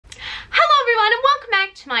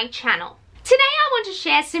my channel. Today I want to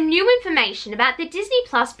share some new information about the Disney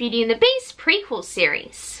Plus Beauty and the Beast prequel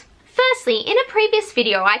series. Firstly, in a previous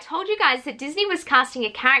video I told you guys that Disney was casting a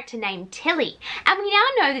character named Tilly, and we now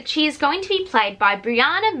know that she is going to be played by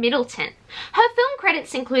Briana Middleton. Her film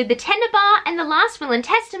credits include The Tender Bar and The Last Will and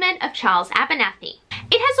Testament of Charles Abernathy.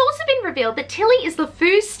 It has also been revealed that Tilly is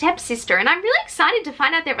LeFou's stepsister, and I'm really excited to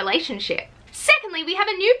find out their relationship. Secondly, we have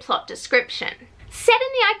a new plot description. Set in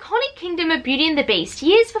the iconic kingdom of Beauty and the Beast,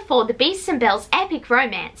 years before the Beast and Belle's epic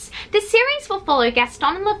romance, the series will follow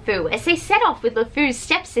Gaston and LeFou as they set off with LeFou's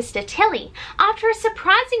stepsister Tilly after a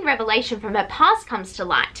surprising revelation from her past comes to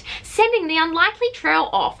light, sending the unlikely trio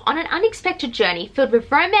off on an unexpected journey filled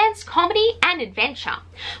with romance, comedy, and adventure.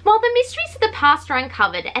 While the mysteries of the past are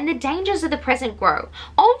uncovered and the dangers of the present grow,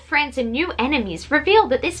 old friends and new enemies reveal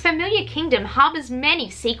that this familiar kingdom harbors many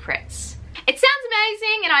secrets. It sounds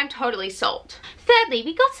amazing and I'm totally sold. Thirdly,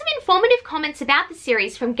 we got some informative comments about the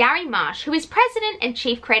series from Gary Marsh, who is President and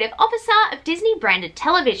Chief Creative Officer of Disney Branded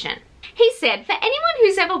Television. He said, for anyone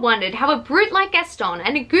who's ever wondered how a brute like Gaston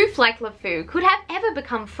and a goof like LeFou could have ever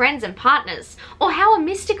become friends and partners, or how a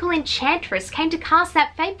mystical enchantress came to cast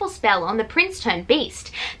that fateful spell on the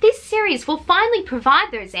prince-turned-beast, this series will finally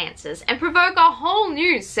provide those answers and provoke a whole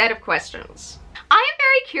new set of questions. I am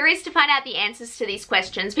very curious to find out the answers to these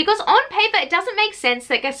questions because on paper it doesn't make sense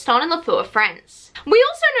that Gaston and LeFou are friends. We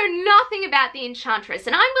also know nothing about the Enchantress,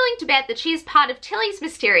 and I'm willing to bet that she is part of Tilly's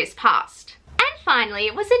mysterious past. And finally,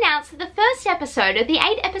 it was announced that the first episode of the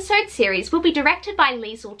 8-episode series will be directed by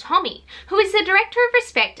Liesl Tommy, who is the director of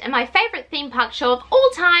Respect and my favourite theme park show of all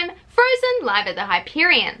time, Frozen Live at the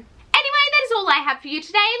Hyperion. Anyway, that is all I have for you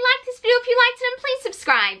today. Like this video if you liked it and please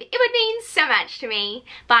subscribe. It would mean so much to me.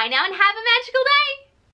 Bye now and have a magical day.